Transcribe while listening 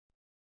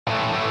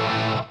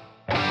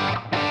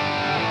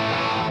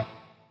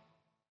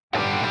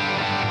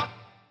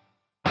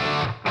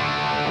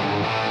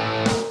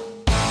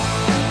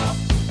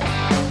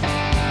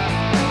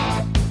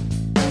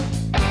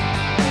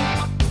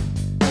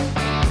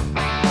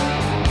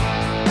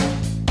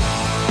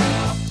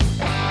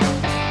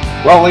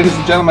Well, ladies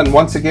and gentlemen,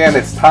 once again,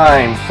 it's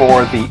time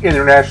for the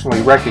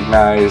internationally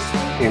recognized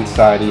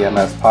Inside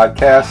EMS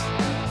Podcast.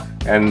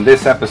 And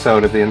this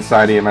episode of the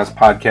Inside EMS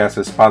Podcast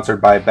is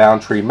sponsored by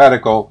Boundtree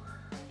Medical.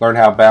 Learn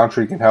how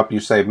Boundtree can help you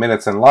save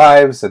minutes and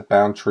lives at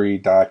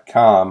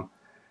boundtree.com.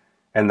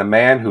 And the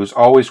man who's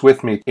always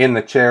with me in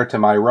the chair to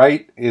my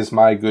right is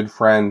my good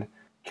friend,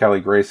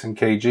 Kelly Grayson.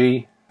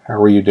 KG, how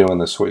are you doing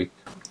this week?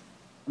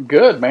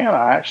 Good, man.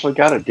 I actually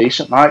got a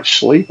decent night's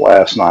sleep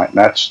last night, and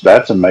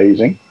that's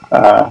amazing.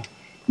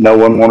 No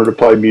one wanted to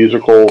play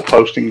musical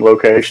posting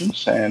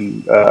locations,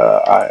 and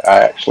I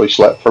actually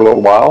slept for a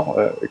little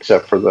while,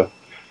 except for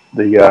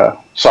the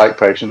psych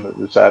patient that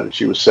decided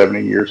she was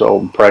 70 years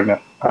old and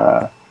pregnant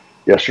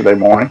yesterday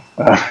morning.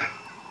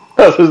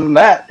 Other than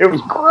that, it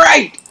was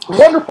great,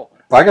 wonderful.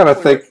 I gotta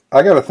think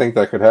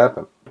that could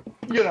happen.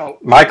 You know,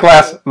 my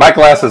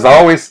glass is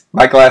always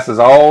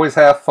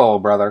half full,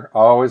 brother.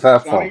 Always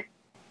half full.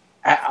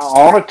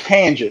 On a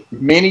tangent,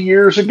 many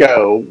years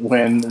ago,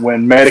 when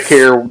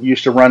Medicare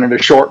used to run into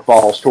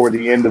shortfalls toward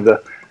the end of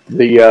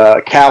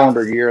the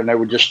calendar year, and they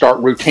would just start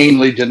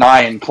routinely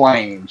denying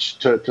claims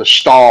to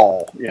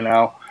stall,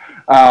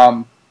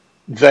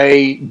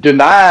 they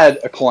denied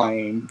a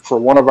claim for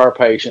one of our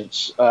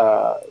patients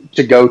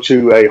to go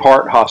to a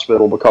heart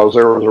hospital because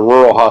there was a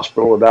rural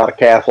hospital without a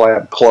cath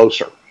lab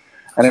closer.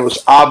 And it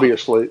was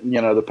obviously,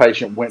 the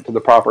patient went to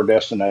the proper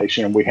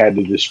destination, and we had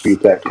to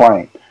dispute that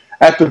claim.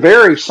 At the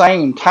very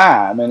same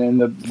time, and in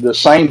the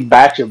same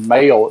batch of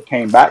mail that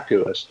came back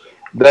to us,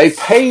 they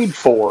paid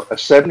for a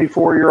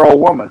 74-year-old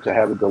woman to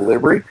have a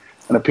delivery,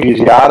 an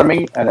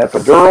episiotomy, an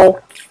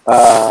epidural,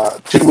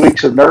 2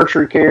 weeks of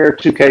nursery care,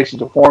 2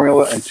 cases of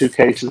formula, and 2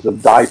 cases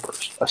of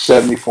diapers. A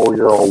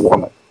 74-year-old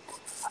woman.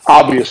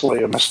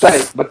 Obviously a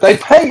mistake, but they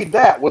paid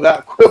that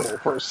without quibble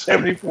for a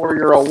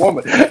 74-year-old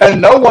woman.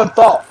 And no one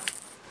thought,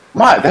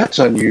 that's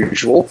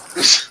unusual.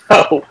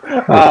 So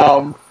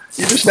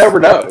you just never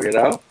know,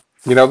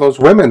 those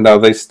women, though,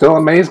 they still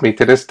amaze me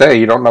to this day.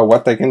 You don't know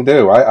what they can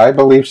do. I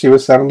believe she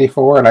was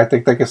 74, and I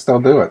think they can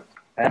still do it.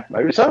 Yeah,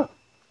 maybe so.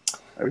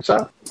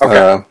 Okay.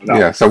 No.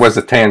 Yeah, so it was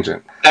a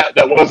tangent.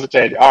 That was a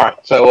tangent. All right.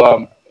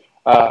 So,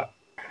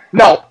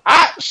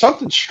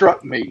 something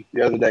struck me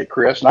the other day,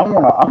 Chris, and I'm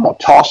gonna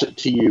toss it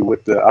to you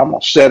I'm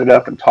gonna set it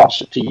up and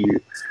toss it to you.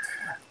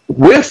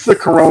 With the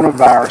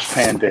coronavirus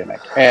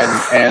pandemic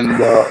and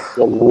the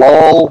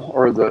lull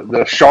or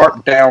the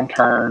sharp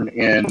downturn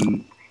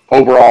in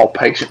overall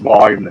patient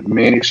volume that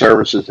many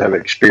services have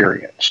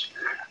experienced.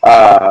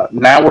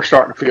 Now we're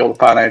starting to feel the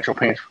financial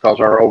pinch because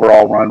our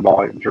overall run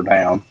volumes are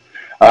down.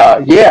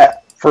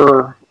 Yet,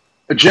 for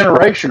a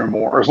generation or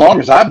more, as long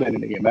as I've been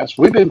in EMS,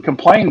 we've been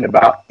complaining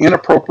about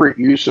inappropriate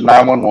use of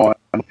 911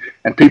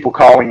 and people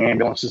calling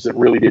ambulances that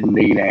really didn't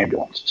need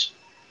ambulances.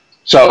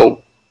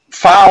 So,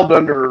 filed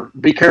under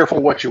be careful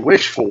what you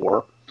wish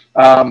for,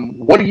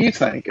 what do you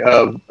think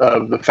of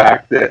the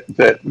fact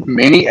that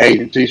many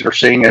agencies are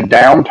seeing a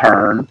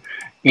downturn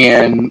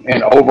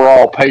in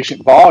overall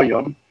patient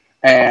volume,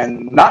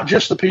 and not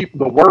just the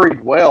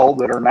worried well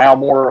that are now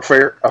more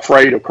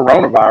afraid of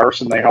coronavirus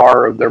than they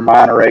are of their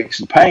minor aches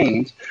and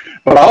pains,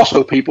 but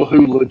also people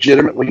who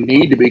legitimately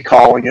need to be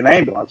calling an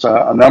ambulance.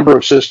 A number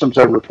of systems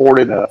have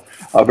reported a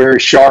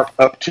very sharp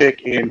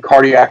uptick in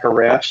cardiac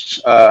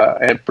arrests,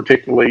 and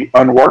particularly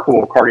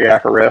unworkable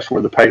cardiac arrests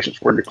where the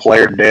patients were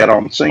declared dead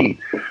on the scene.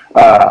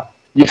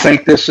 You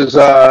think this is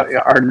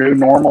our new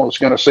normal is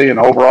going to see an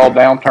overall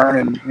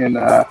downturn in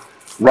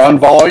run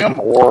volume,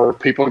 or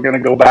people are going to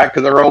go back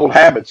to their old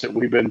habits that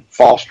we've been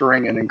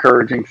fostering and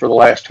encouraging for the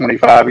last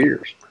 25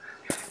 years?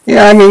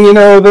 Yeah,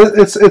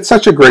 it's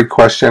such a great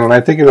question, and I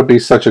think it'll be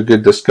such a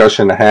good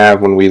discussion to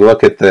have when we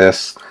look at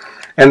this.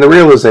 And the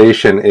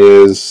realization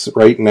is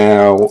right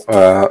now,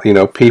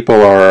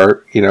 people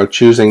are,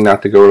 choosing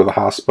not to go to the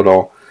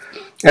hospital.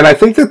 And I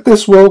think that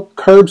this will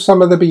curb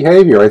some of the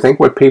behavior. I think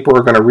what people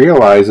are going to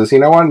realize is,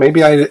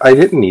 maybe I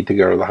didn't need to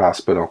go to the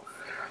hospital.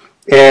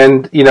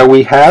 And,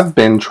 we have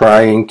been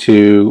trying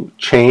to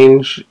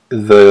change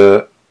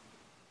the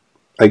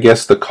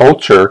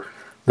culture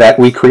that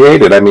we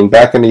created.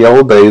 Back in the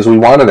old days, we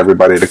wanted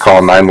everybody to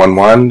call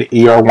 911.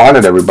 The ER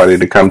wanted everybody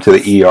to come to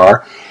the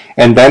ER.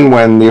 And then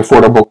when the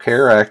Affordable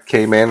Care Act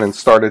came in and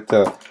started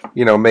to,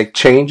 make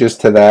changes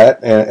to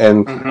that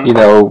and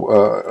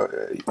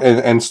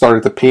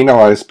started to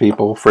penalize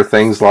people for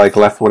things like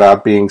left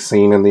without being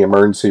seen in the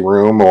emergency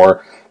room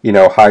or,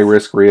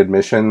 high-risk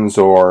readmissions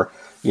or,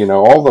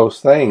 all those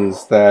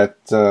things that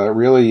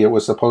really it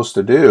was supposed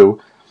to do,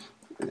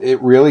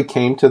 it really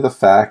came to the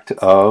fact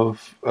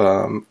of,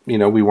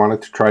 we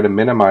wanted to try to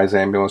minimize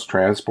ambulance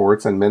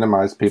transports and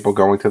minimize people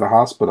going to the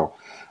hospital.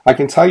 I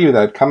can tell you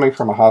that coming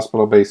from a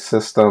hospital-based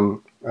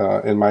system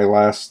in my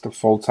last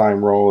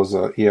full-time role as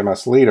an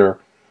EMS leader,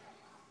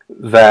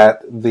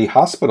 that the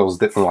hospitals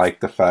didn't like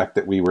the fact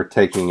that we were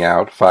taking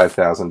out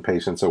 5,000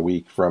 patients a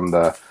week from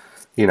the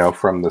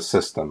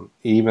system,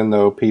 even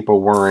though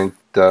people weren't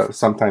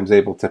sometimes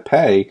able to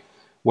pay.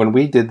 When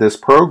we did this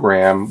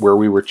program where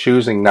we were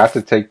choosing not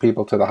to take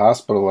people to the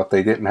hospital if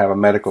they didn't have a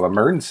medical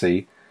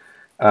emergency,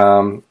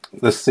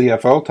 the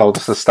CFO told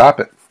us to stop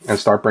it and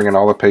start bringing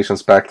all the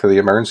patients back to the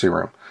emergency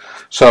room.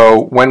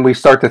 So when we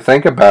start to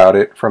think about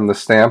it from the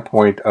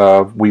standpoint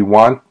of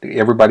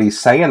everybody's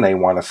saying they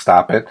want to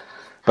stop it,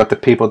 but the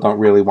people don't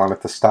really want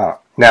it to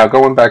stop. Now,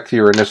 going back to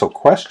your initial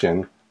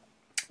question,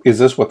 is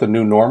this what the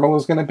new normal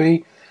is going to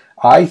be?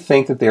 I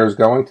think that there's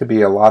going to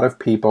be a lot of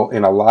people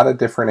in a lot of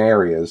different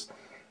areas,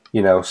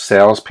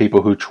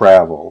 salespeople who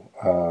travel,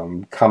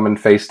 coming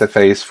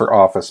face-to-face for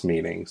office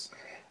meetings,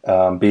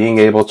 being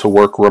able to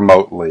work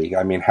remotely.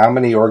 I mean, how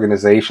many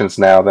organizations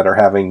now that are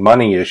having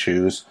money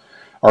issues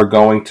are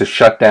going to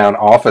shut down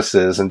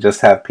offices and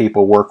just have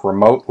people work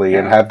remotely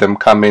and have them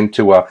come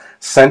into a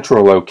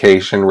central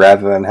location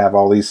rather than have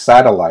all these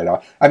satellite?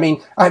 I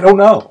mean, I don't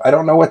know. I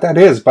don't know what that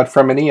is. But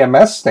from an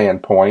EMS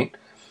standpoint,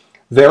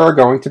 there are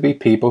going to be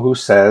people who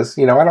says,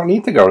 I don't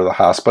need to go to the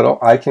hospital.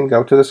 I can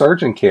go to this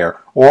urgent care.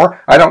 Or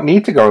I don't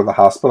need to go to the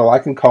hospital. I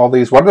can call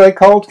these, what are they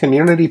called?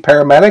 Community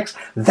paramedics?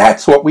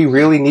 That's what we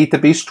really need to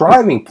be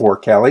striving for,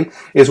 Kelly,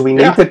 is we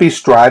need to be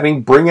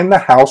striving, bringing the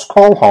house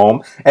call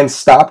home and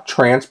stop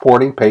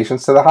transporting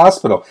patients to the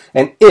hospital.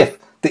 And if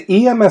the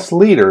EMS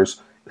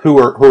leaders who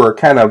are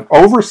kind of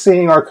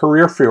overseeing our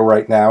career field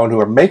right now and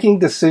who are making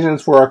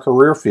decisions for our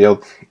career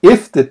field,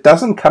 if it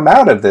doesn't come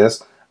out of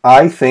this,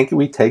 I think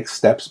we take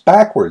steps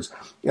backwards.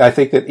 I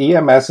think that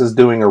EMS is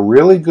doing a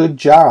really good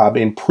job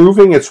in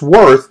proving its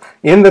worth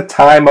in the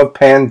time of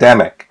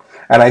pandemic.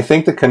 And I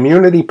think the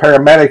community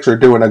paramedics are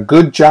doing a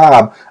good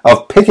job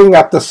of picking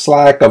up the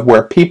slack of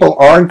where people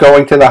aren't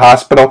going to the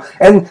hospital.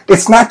 And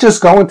it's not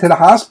just going to the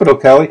hospital,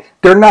 Kelly.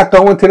 They're not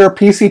going to their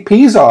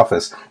PCP's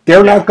office.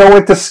 They're not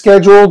going to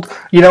scheduled,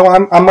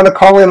 I'm going to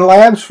call in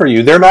labs for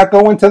you. They're not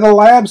going to the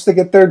labs to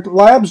get their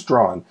labs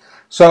drawn.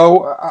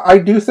 So I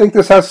do think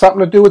this has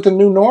something to do with the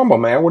new normal,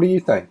 man. What do you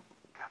think?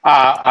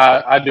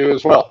 I do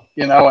as well,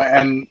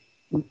 and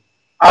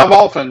I've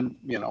often,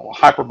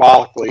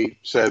 hyperbolically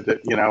said that,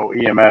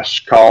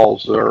 EMS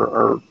calls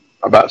are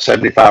about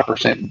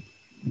 75%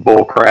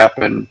 bull crap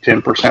and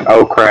 10%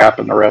 O crap,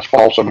 and the rest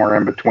fall somewhere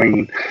in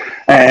between.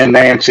 And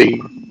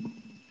Nancy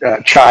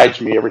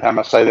chides me every time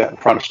I say that in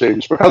front of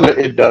students, because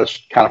it does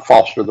kind of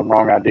foster the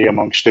wrong idea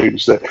among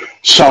students that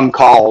some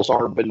calls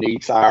are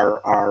beneath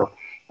our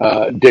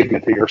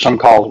dignity, or some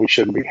calls we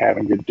shouldn't be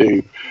having to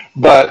do.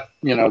 But,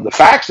 the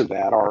facts of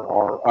that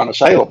are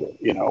unassailable.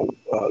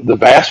 The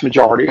vast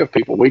majority of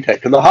people we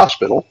take to the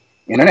hospital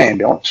in an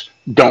ambulance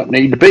don't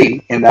need to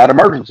be in that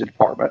emergency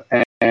department,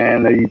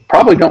 and they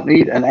probably don't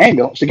need an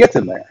ambulance to get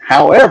them there.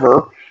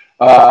 However,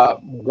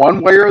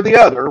 one way or the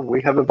other,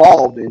 we have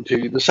evolved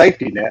into the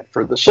safety net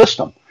for the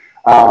system.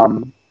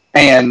 And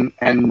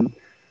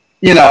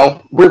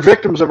we're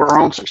victims of our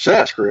own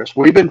success, Chris.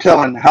 How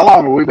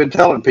long have we been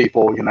telling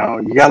people, you got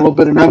a little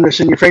bit of numbness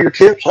in your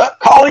fingertips?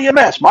 Call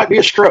EMS, might be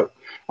a stroke.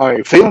 Are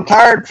you feeling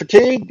tired,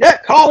 fatigued? Yeah,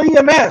 call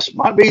EMS,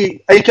 might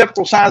be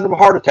atypical signs of a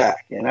heart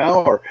attack,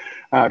 or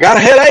got a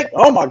headache?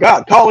 Oh my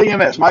God, call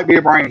EMS, might be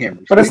a brain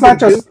hemorrhage. But it's not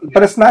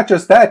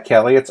just that,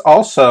 Kelly. It's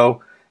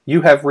also,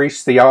 you have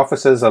reached the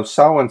offices of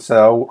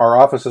so-and-so. Our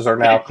offices are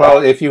now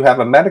closed. If you have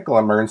a medical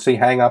emergency,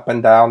 hang up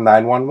and dial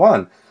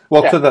 911.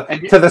 Well, to the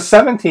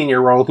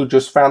 17-year-old who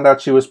just found out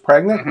she was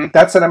pregnant,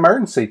 that's an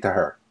emergency to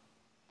her.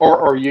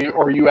 Or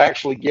you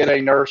actually get a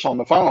nurse on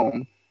the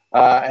phone,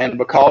 and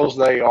because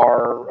they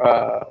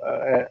are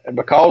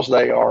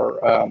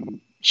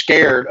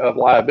scared of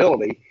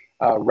liability,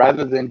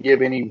 rather than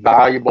give any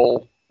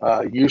valuable,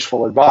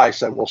 useful advice,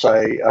 that will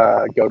say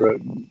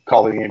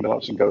call the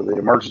ambulance and go to the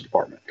emergency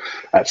department.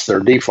 That's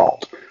their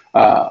default.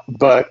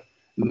 But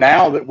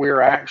now that we're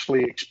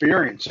actually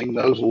experiencing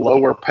those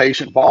lower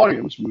patient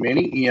volumes,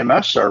 many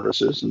EMS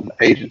services and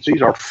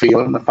agencies are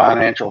feeling the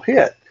financial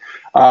hit.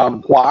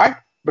 Why?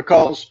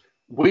 Because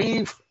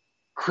we've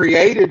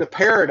created a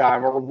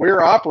paradigm, or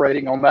we're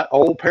operating on that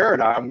old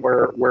paradigm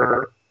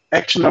where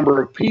X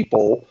number of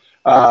people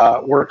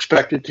were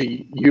expected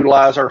to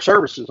utilize our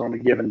services on a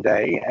given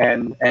day,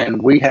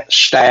 and we had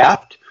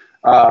staffed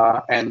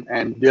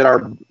and did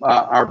our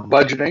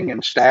budgeting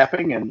and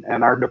staffing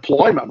and our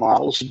deployment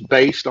models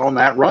based on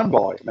that run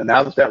volume. And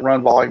now that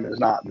run volume is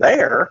not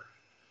there,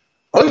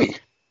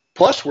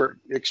 plus we're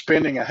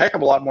expending a heck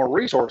of a lot more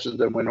resources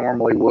than we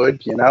normally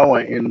would,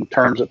 in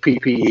terms of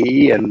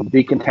PPE and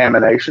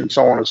decontamination,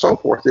 so on and so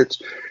forth.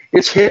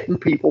 It's hitting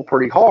people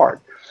pretty hard.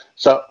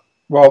 So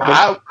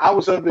I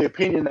was of the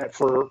opinion that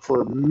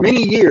for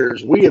many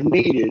years we have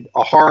needed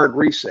a hard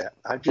reset.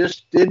 I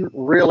just didn't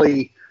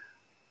really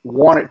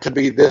want it to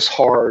be this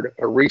hard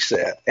a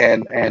reset,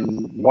 and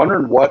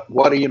wondering what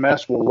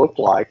EMS will look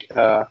like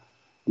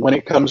when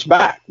it comes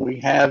back. We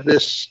have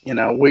this,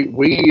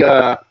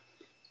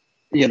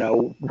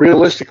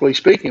 realistically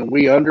speaking,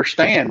 we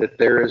understand that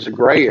there is a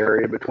gray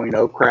area between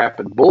O crap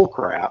and bull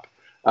crap,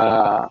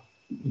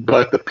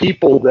 but the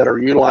people that are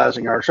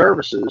utilizing our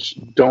services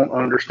don't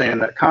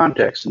understand that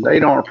context, and they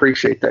don't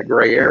appreciate that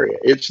gray area.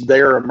 It's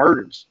their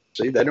emergency.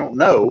 They don't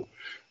know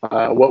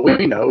what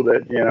we know,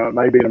 that, it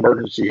may be an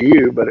emergency to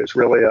you, but it's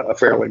really a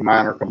fairly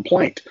minor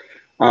complaint.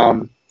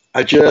 I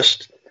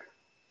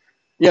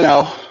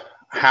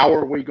how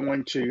are we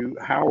going to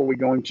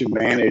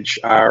manage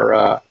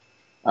our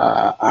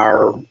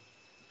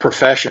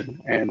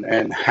profession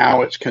and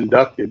how it's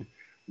conducted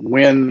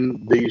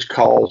when these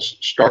calls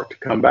start to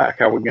come back?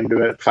 How are we going to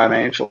do it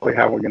financially?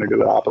 How are we going to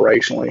do it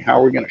operationally?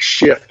 How are we going to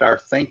shift our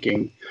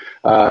thinking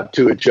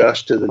to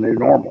adjust to the new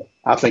normal?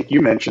 I think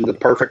you mentioned the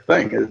perfect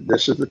thing.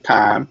 This is the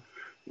time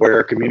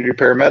where community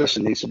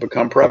paramedicine needs to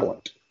become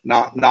prevalent.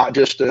 Not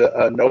just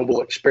a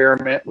noble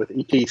experiment with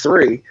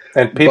ET3,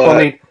 and people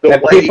need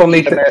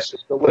EMS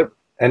is delivered.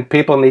 And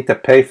people need to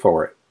pay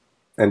for it.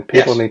 And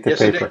people need to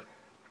pay for it.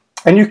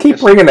 And you keep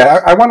bringing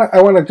that. I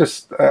want to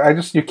just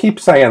you keep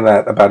saying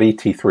that about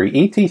ET3.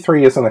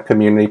 ET3 isn't a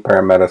community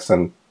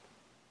paramedicine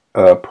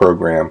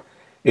program.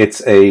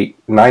 It's a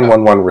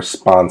 911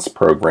 response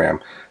program.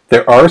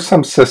 There are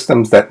some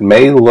systems that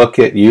may look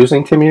at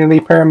using community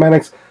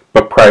paramedics,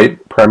 but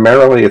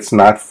primarily it's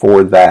not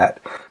for that.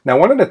 Now,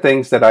 one of the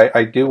things that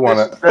I do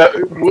want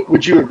to...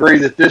 would you agree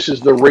that this is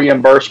the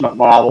reimbursement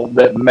model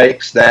that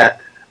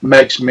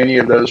makes many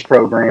of those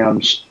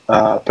programs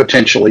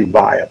potentially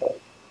viable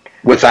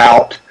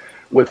without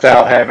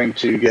having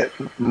to get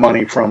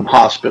money from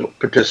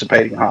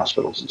participating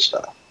hospitals and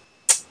stuff?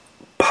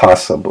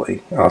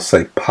 Possibly. I'll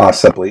say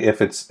possibly if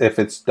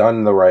it's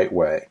done the right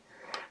way.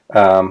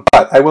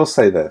 But I will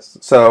say this.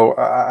 So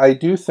I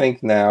do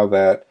think now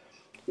that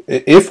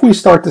if we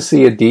start to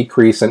see a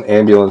decrease in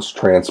ambulance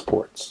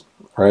transports,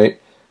 right,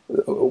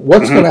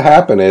 what's going to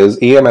happen is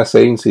EMS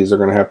agencies are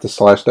going to have to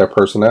slash their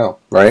personnel,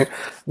 right?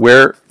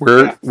 We're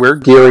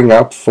gearing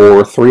up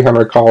for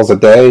 300 calls a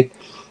day.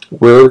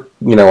 We're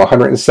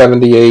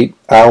 178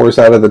 hours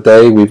out of the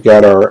day. We've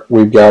got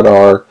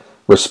our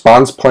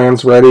response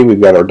plans ready. We've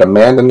got our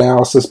demand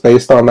analysis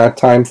based on that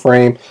time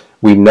frame.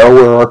 We know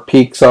where our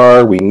peaks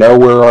are. We know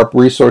where our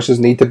resources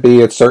need to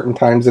be at certain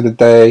times of the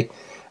day.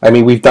 I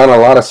mean, we've done a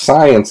lot of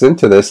science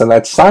into this, and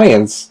that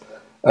science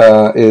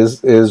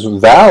is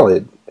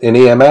valid in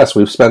EMS.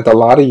 We've spent a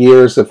lot of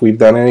years, if we've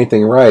done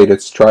anything right,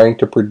 it's trying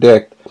to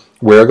predict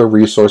where the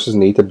resources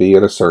need to be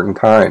at a certain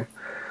time.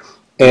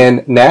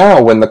 And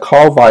now, when the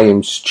call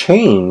volume's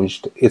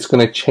changed, it's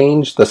going to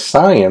change the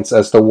science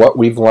as to what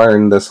we've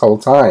learned this whole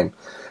time.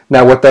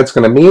 Now, what that's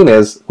going to mean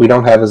is we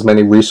don't have as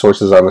many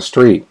resources on the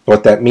street.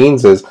 What that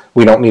means is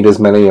we don't need as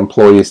many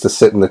employees to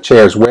sit in the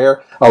chairs,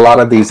 where a lot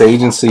of these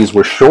agencies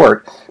were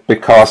short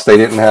because they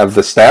didn't have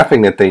the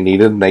staffing that they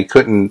needed and they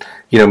couldn't,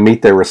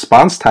 meet their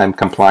response time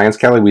compliance.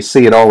 Kelly, we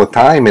see it all the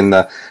time in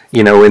the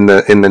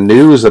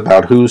news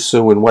about who's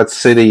suing what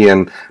city,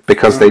 and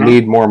because they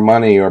need more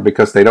money or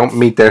because they don't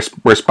meet their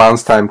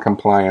response time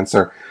compliance.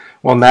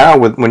 Well, now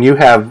when you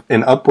have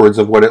an upwards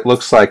of what it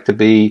looks like to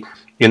be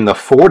in the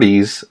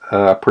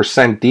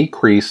 40%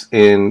 decrease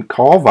in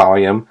call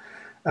volume,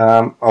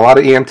 a lot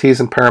of EMTs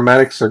and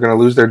paramedics are going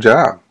to lose their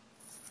job.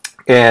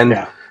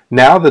 And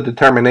now the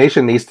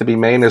determination needs to be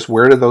made is,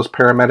 where do those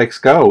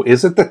paramedics go?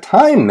 Is it the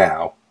time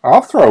now?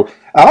 I'll throw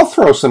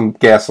some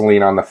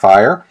gasoline on the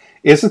fire.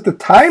 Is it the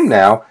time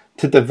now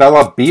to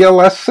develop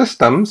BLS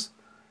systems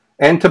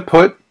and to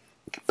put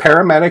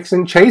paramedics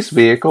in chase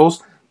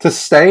vehicles to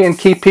stay and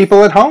keep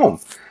people at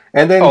home?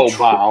 And then,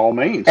 by all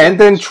means. And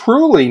then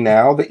truly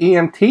now, the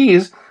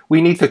EMTs,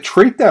 we need to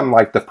treat them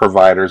like the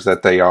providers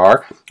that they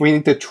are. We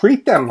need to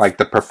treat them like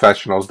the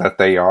professionals that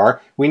they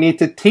are. We need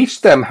to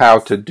teach them how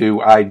to do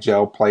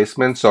iGel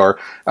placements or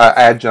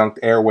adjunct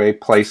airway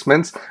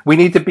placements. We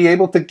need to be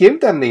able to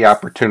give them the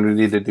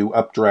opportunity to do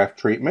updraft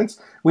treatments.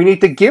 We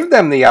need to give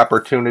them the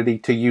opportunity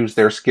to use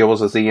their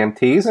skills as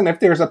EMTs. And if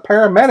there's a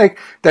paramedic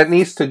that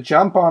needs to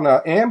jump on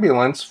an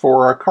ambulance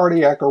for a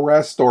cardiac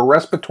arrest or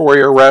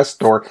respiratory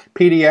arrest or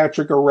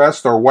pediatric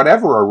arrest or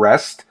whatever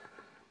arrest,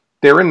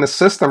 they're in the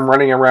system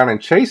running around in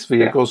chase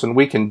vehicles, and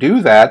we can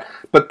do that.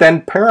 But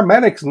then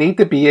paramedics need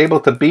to be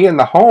able to be in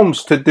the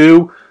homes to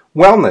do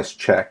wellness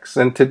checks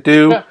and to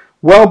do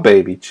well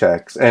baby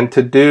checks and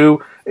to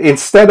do,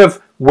 instead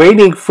of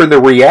waiting for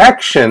the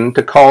reaction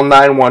to call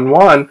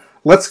 911,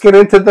 let's get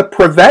into the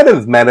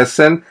preventive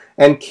medicine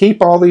and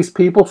keep all these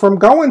people from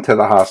going to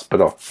the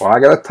hospital. Well, I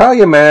got to tell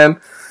you, man,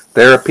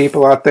 there are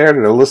people out there that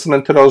are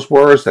listening to those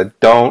words that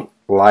don't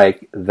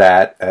like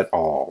that at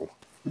all.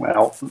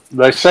 Well,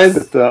 they say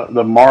that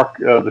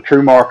the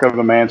true mark of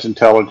a man's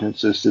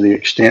intelligence is to the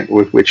extent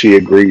with which he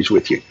agrees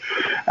with you.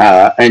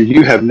 And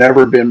you have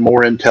never been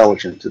more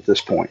intelligent at this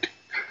point.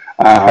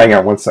 Hang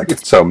on one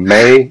second. So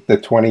May the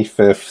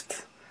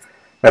 25th,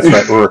 that's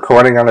right, we're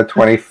recording on the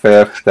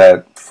 25th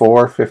at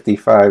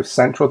 4:55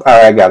 Central. All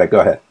right, I got it. Go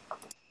ahead.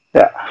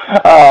 Yeah.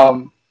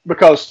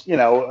 Because, you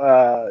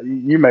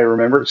may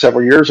remember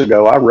several years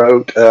ago, I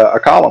wrote a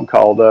column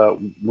called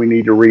We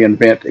Need to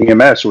Reinvent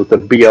EMS with the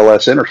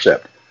BLS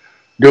intercept.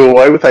 Do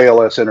away with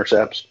ALS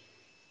intercepts.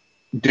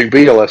 Do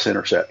BLS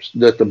intercepts.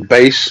 That the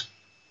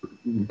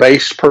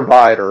base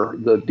provider,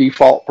 the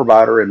default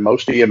provider in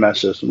most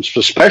EMS systems,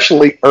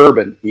 especially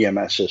urban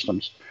EMS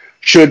systems,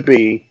 should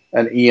be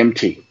an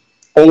EMT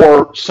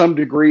or some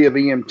degree of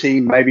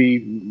EMT,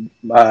 maybe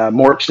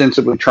more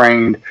extensively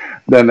trained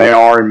than they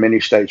are in many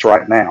states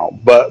right now.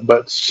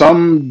 But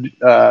some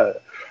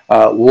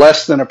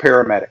less than a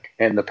paramedic.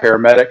 And the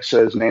paramedics,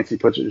 as Nancy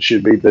puts it,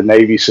 should be the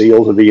Navy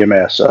SEALs of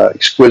EMS,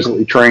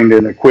 exquisitely trained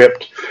and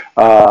equipped,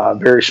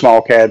 very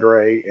small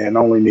cadre, and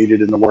only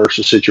needed in the worst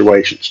of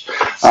situations.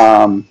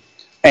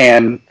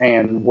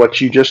 And what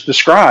you just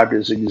described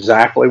is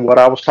exactly what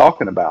I was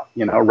talking about.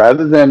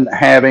 Rather than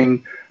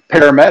having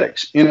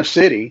paramedics in a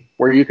city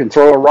where you can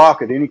throw a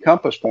rock at any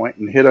compass point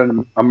and hit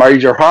a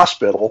major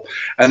hospital,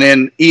 and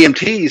then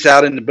EMTs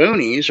out in the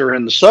boonies or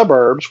in the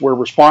suburbs where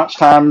response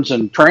times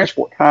and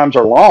transport times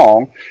are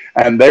long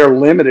and they're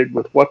limited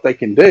with what they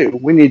can do,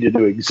 we need to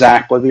do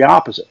exactly the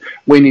opposite.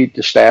 We need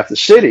to staff the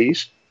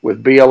cities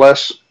with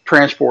BLS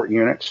transport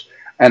units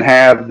and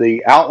have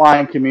the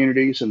outlying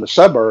communities and the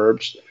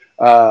suburbs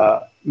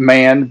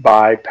manned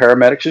by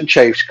paramedics and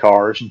chase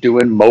cars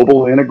doing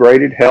mobile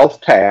integrated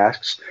health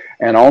tasks.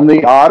 And on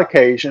the odd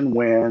occasion,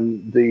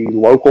 when the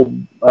local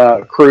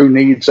crew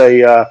needs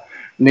a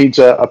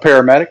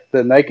paramedic,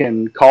 then they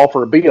can call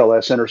for a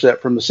BLS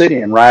intercept from the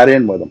city and ride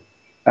in with them.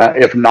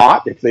 If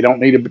they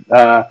don't need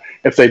a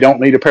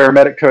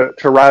paramedic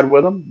to ride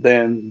with them,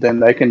 then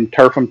they can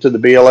turf them to the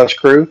BLS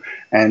crew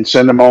and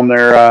send them on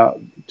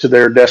to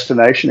their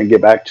destination and get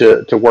back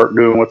to work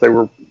doing what they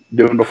were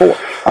doing before.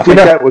 I think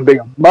that would be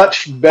a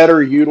much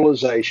better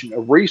utilization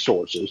of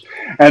resources.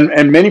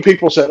 And many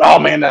people said, "Oh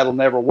man, that'll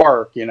never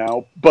work,"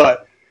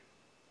 But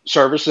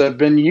services have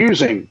been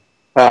using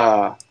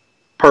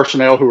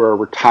personnel who are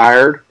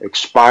retired,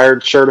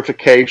 expired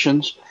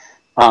certifications.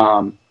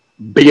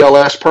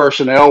 BLS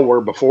personnel,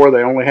 where before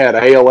they only had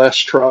ALS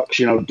trucks,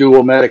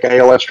 dual medic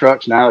ALS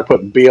trucks. Now they're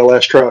putting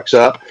BLS trucks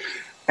up,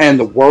 and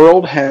the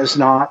world has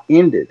not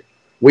ended.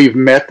 We've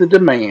met the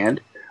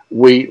demand.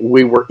 We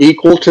were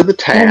equal to the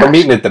task. We're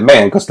meeting the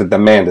demand because the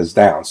demand is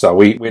down. So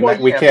we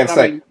can't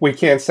say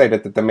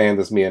that the demand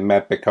is being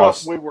met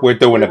because we're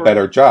doing a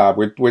better job.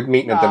 We're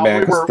meeting the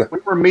demand. We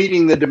were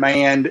meeting the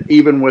demand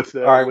even with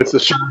the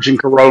surge in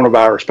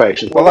coronavirus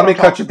patients. Well, let me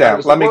cut you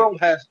down. The world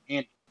has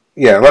ended.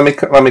 Yeah, let me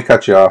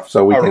cut you off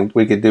so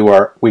we could do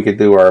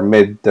our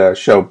mid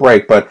show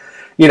break. But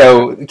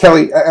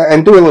Kelly,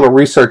 and do a little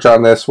research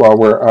on this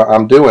while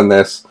I'm doing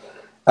this.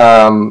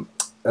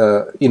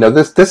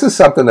 This is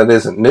something that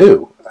isn't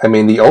new. I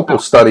mean, the Opal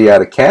study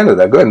out of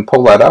Canada. Go ahead and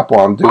pull that up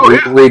while I'm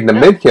reading the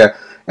mid-cap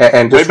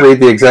and just read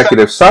the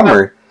executive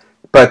summary.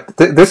 But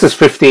this is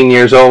 15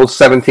 years old,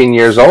 17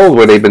 years old,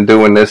 where they've been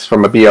doing this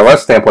from a BLS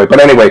standpoint. But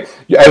anyway,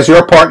 as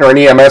your partner in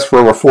EMS for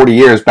over 40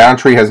 years,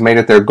 Boundtree has made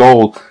it their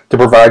goal to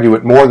provide you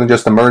with more than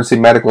just emergency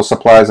medical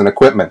supplies and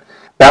equipment.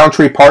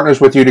 Boundtree partners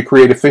with you to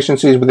create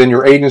efficiencies within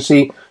your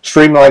agency,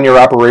 streamline your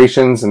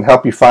operations, and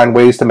help you find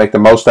ways to make the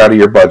most out of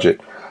your budget.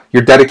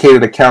 Your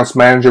dedicated accounts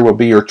manager will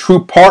be your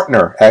true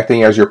partner,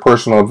 acting as your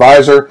personal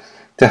advisor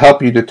to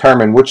help you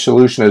determine which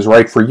solution is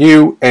right for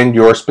you and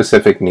your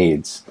specific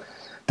needs.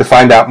 To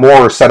find out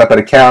more or set up an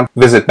account,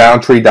 visit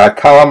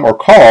Boundtree.com or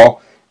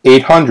call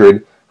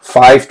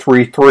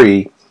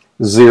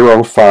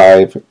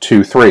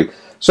 800-533-0523.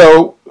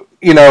 So,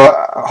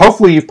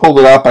 hopefully you've pulled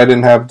it up. I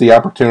didn't have the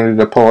opportunity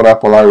to pull it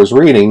up while I was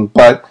reading,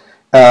 but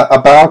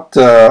about,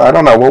 I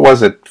don't know, what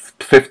was it?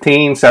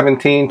 15,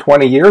 17,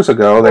 20 years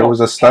ago, there was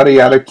a study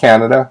out of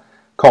Canada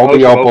called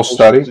the Opal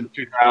study. In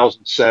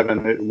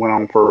 2007, it went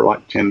on for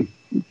like 10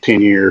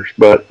 years,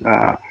 but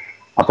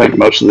I think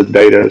most of the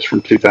data is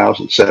from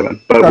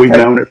 2007. But we've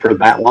known it for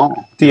that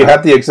long. Do you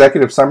have the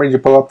executive summary? Did you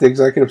pull up the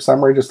executive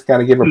summary just to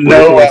kind of give a brief?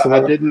 No,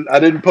 I didn't. I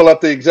didn't pull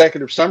up the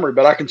executive summary,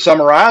 but I can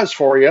summarize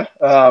for you.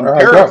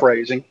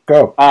 Paraphrasing.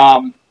 Go.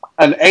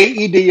 An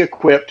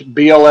AED-equipped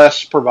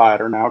BLS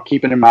provider. Now,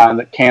 keeping in mind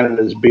that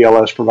Canada's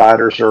BLS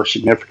providers are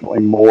significantly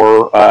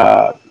more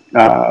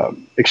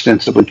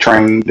extensively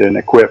trained and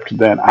equipped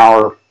than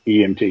our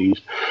EMTs,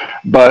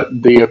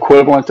 but the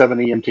equivalent of an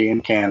EMT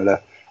in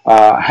Canada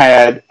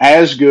had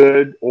as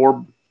good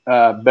or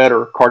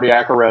better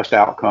cardiac arrest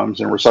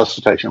outcomes and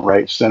resuscitation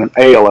rates than an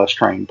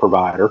ALS-trained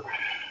provider,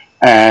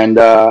 and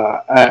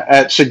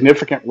at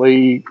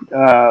significantly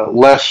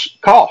less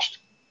cost.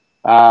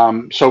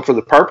 So for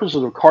the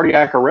purposes of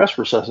cardiac arrest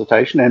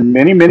resuscitation and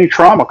many, many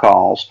trauma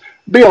calls,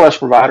 BLS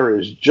provider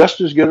is just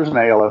as good as an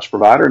ALS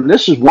provider. And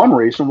this is one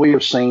reason we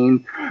have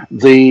seen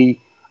the,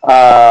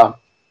 I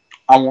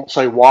won't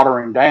say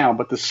watering down,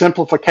 but the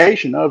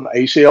simplification of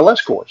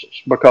ACLS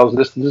courses, because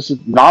this is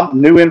not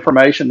new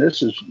information.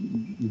 This is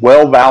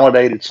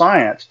well-validated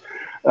science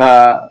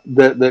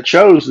that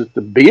shows that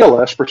the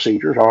BLS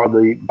procedures are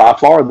by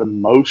far the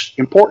most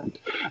important.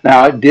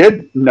 Now, I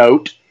did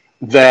note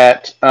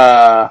that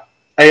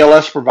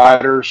ALS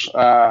providers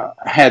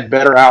had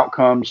better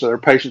outcomes. Their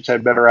patients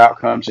had better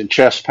outcomes in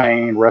chest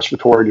pain,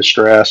 respiratory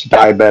distress,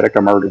 diabetic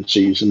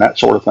emergencies, and that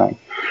sort of thing.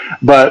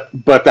 But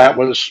that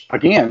was,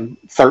 again,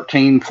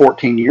 13,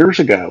 14 years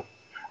ago.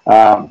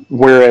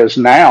 Whereas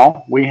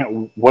now,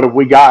 what have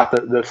we got?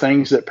 The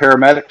things that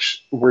paramedics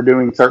were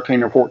doing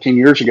 13 or 14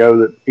 years ago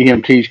that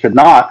EMTs could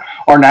not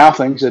are now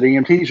things that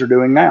EMTs are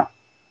doing now.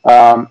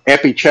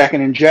 Epi check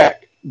and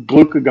inject,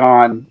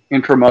 glucagon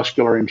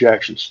intramuscular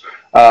injections,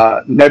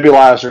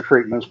 nebulizer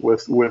treatments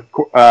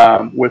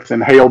with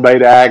inhaled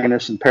beta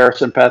agonists and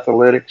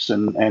parasympatholytics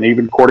and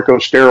even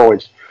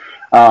corticosteroids.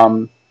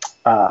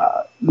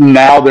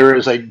 Now there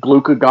is a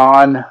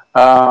glucagon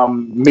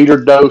meter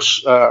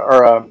dose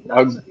or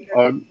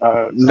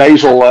a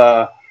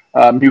nasal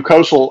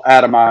mucosal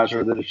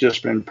atomizer that has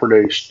just been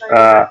produced.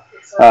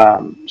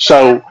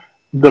 So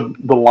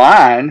the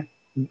line,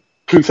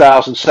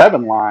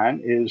 2007 line,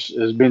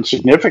 has been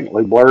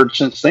significantly blurred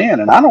since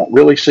then, and I don't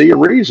really see a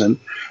reason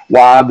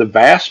why the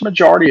vast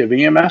majority of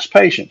EMS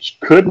patients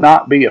could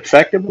not be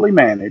effectively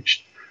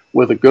managed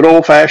with a good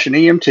old-fashioned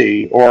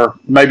EMT, or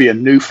maybe a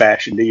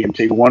new-fashioned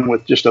EMT, one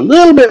with just a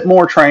little bit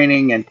more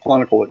training and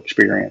clinical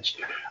experience,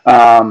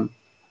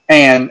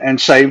 and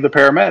save the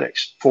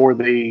paramedics for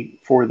the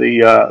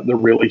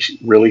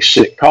really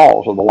sick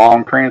calls, or the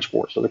long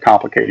transports, or the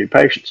complicated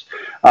patients.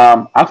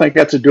 I think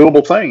that's a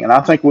doable thing, and I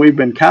think we've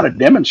been kind of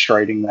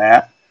demonstrating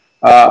that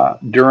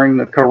during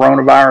the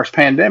coronavirus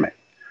pandemic.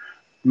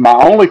 My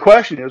only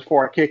question is,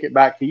 before I kick it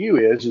back to you,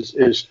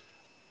 is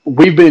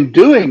we've been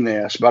doing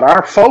this, but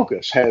our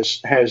focus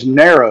has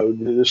narrowed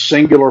to this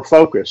singular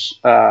focus,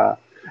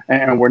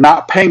 and we're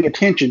not paying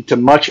attention to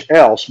much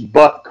else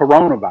but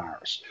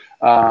coronavirus.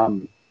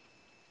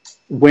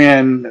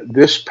 When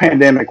this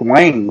pandemic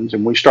wanes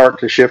and we start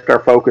to shift our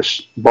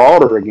focus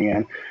broader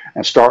again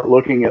and start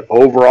looking at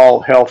overall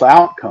health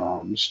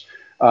outcomes,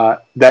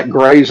 that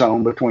gray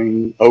zone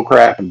between oh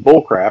crap and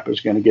bull crap is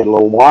going to get a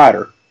little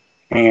wider.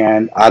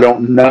 And I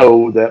don't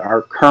know that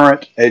our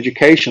current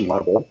education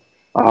level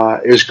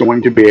is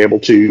going to be able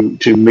to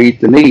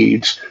meet the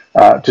needs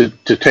to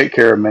take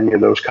care of many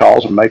of those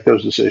calls and make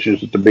those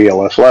decisions at the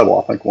BLS level.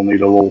 I think we'll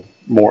need a little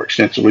more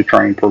extensively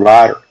trained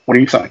provider. What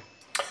do you think?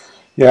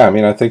 Yeah, I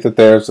mean, I think that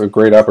there's a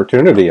great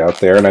opportunity out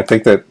there, and I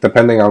think that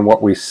depending on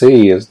what we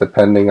see is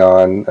depending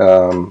on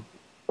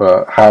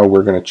how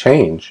we're going to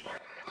change.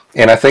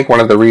 And I think one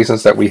of the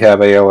reasons that we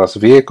have ALS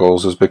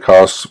vehicles is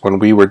because when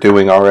we were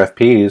doing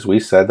RFPs,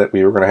 we said that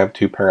we were going to have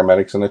 2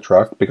 paramedics in the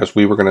truck because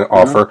we were going to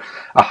offer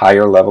a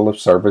higher level of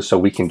service so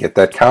we can get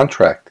that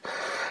contract.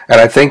 And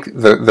I think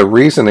the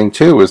reasoning,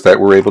 too, is that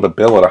we're able to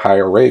bill at a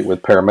higher rate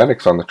with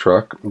paramedics on the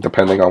truck,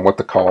 depending on what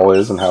the call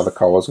is and how the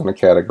call is going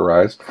to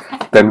categorize,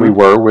 than we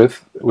were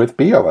with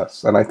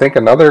BLS. And I think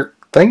another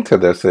thing to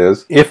this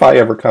is, if I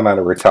ever come out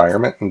of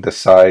retirement and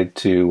decide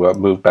to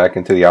move back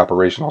into the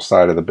operational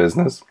side of the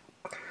business,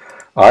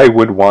 I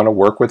would want to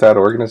work with that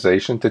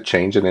organization to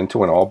change it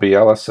into an all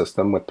BLS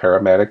system with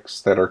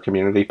paramedics that are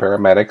community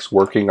paramedics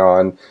working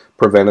on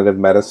preventative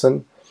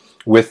medicine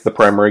with the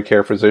primary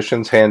care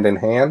physicians hand in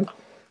hand.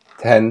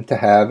 Tend to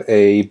have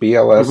a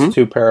BLS,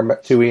 2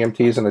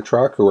 EMTs in a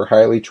truck who are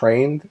highly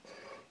trained,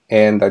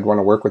 and I'd want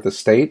to work with the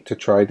state to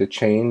try to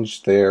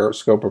change their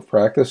scope of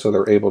practice so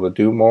they're able to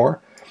do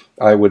more.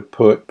 I would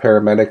put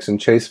paramedics in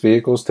chase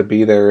vehicles to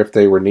be there if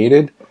they were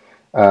needed.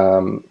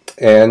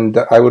 And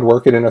I would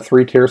work it in a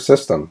 3-tier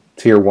system.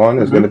 Tier 1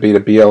 is going to be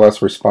the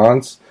BLS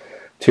response.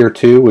 Tier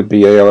 2 would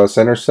be ALS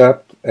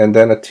intercept. And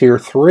then a Tier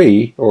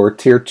 3 or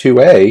Tier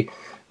 2A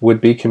would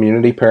be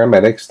community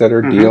paramedics that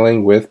are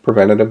dealing with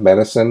preventative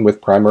medicine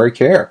with primary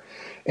care.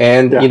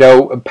 And, you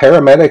know,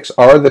 paramedics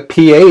are the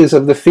PAs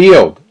of the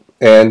field.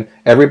 And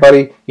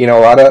everybody, you know,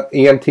 a lot of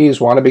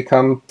EMTs want to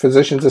become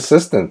physician's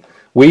assistant.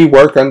 We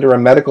work under a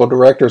medical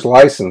director's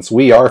license.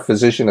 We are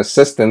physician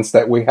assistants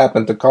that we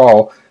happen to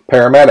call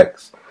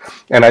paramedics.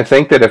 And I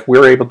think that if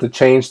we're able to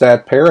change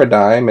that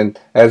paradigm, and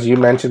as you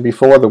mentioned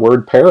before, the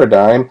word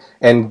paradigm,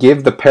 and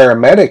give the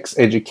paramedics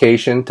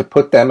education to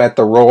put them at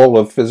the role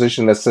of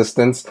physician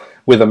assistants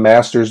with a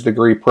master's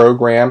degree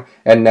program,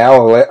 and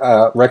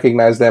now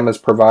recognize them as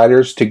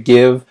providers to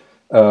give,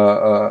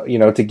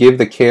 to give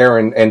the care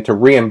and to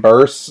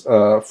reimburse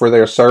for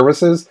their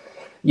services,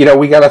 you know,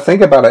 we got to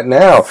think about it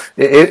now.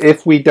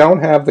 If we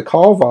don't have the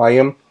call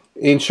volume,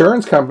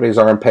 insurance companies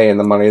aren't paying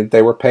the money that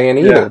they were paying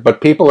either.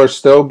 But people are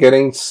still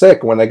getting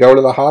sick. When they go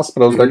to the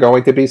hospitals, they're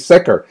going to be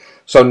sicker.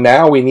 So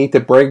now we need to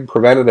bring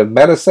preventative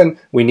medicine.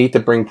 We need to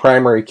bring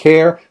primary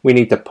care. We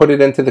need to put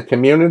it into the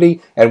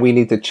community. And we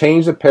need to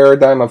change the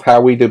paradigm of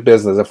how we do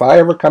business. If I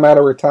ever come out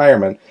of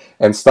retirement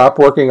and stop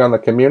working on the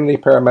community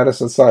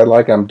paramedicine side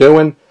like I'm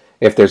doing,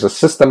 if there's a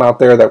system out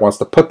there that wants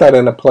to put that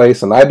into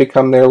place and I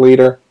become their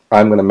leader,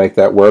 I'm going to make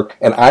that work.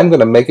 And I'm going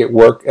to make it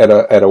work at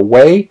a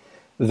way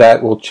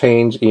that will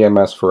change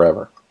EMS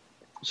forever.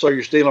 So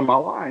you're stealing my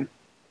line.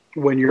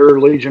 When your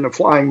Legion of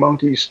Flying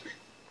Monkeys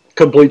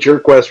completes your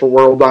quest for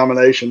world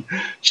domination,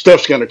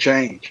 stuff's going to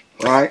change,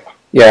 right?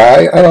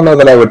 Yeah, I don't know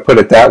that I would put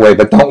it that way,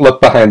 but don't look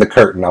behind the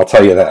curtain, I'll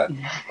tell you that.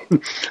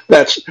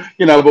 That's,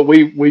 you know, but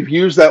we've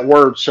used that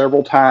word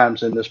several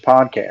times in this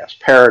podcast,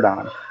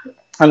 paradigm.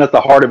 And at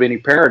the heart of any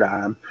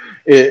paradigm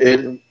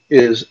it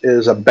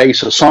is a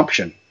base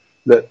assumption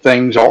that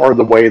things are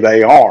the way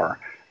they are.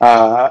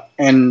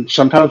 And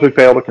sometimes we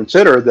fail to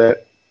consider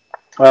that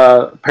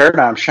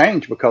paradigms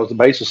change because the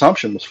base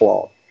assumption was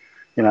flawed,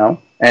 you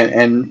know.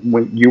 And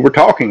when you were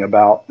talking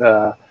about,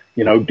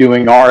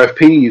 doing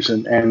RFPs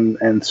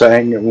and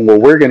saying, well,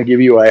 we're going to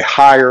give you a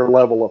higher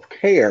level of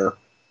care,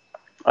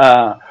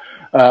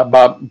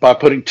 by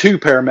putting 2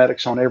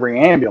 paramedics on every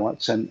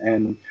ambulance,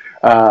 and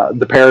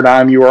the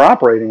paradigm you were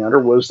operating under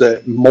was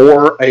that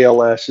more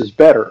ALS is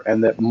better,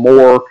 and that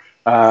more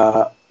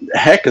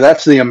heck,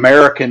 that's the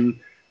American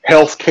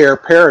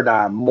healthcare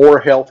paradigm.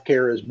 More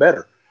healthcare is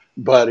better.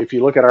 But if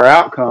you look at our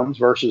outcomes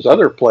versus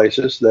other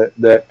places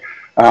that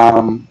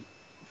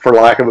for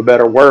lack of a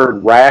better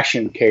word,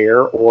 ration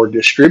care or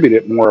distribute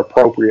it more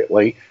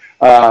appropriately,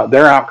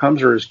 their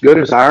outcomes are as good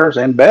as ours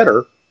and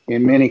better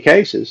in many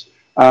cases.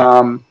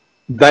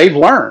 They've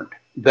learned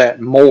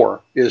that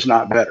more is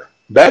not better.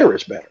 Better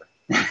is better.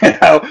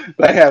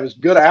 They have as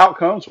good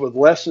outcomes with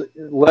less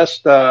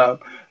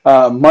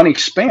money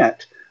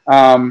spent.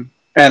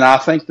 And I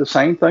think the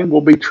same thing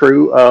will be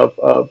true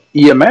of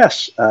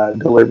EMS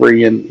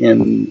delivery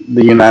in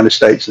the United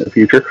States in the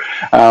future.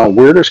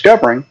 We're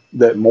discovering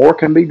that more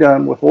can be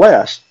done with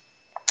less.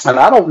 And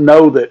I don't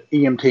know that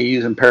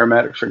EMTs and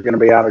paramedics are going to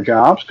be out of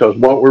jobs, because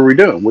what were we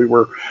doing? We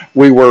were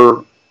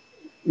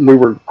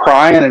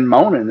crying and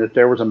moaning that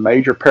there was a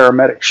major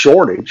paramedic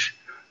shortage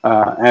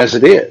as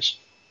it is.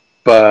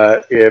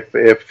 But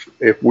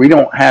if we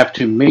don't have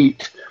to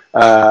meet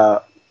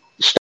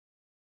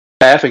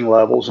staffing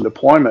levels and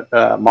deployment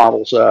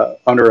models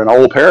under an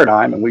old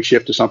paradigm, and we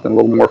shift to something a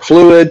little more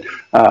fluid,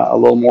 a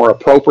little more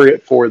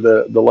appropriate for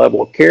the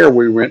level of care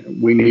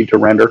we need to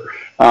render,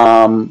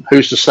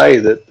 who's to say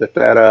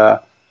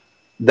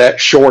that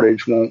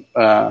shortage won't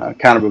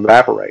kind of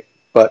evaporate?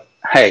 But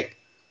hey,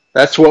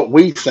 that's what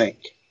we think.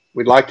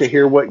 We'd like to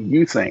hear what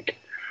you think.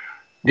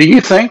 Do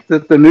you think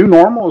that the new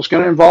normal is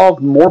going to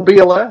involve more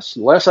BLS,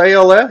 less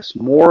ALS,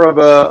 more of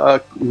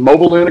a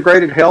mobile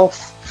integrated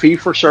health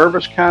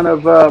fee-for-service kind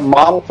of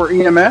model for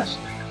EMS?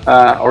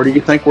 Or do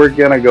you think we're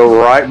going to go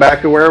right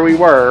back to where we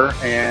were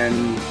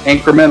and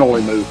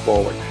incrementally move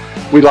forward?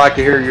 We'd like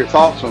to hear your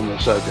thoughts on the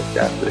subject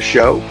at the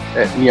show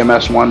at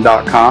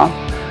EMS1.com.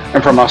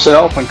 And for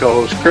myself and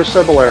co-host Chris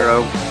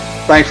Cebollero,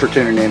 thanks for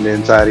tuning in to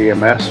Inside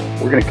EMS.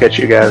 We're going to catch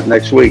you guys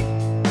next week.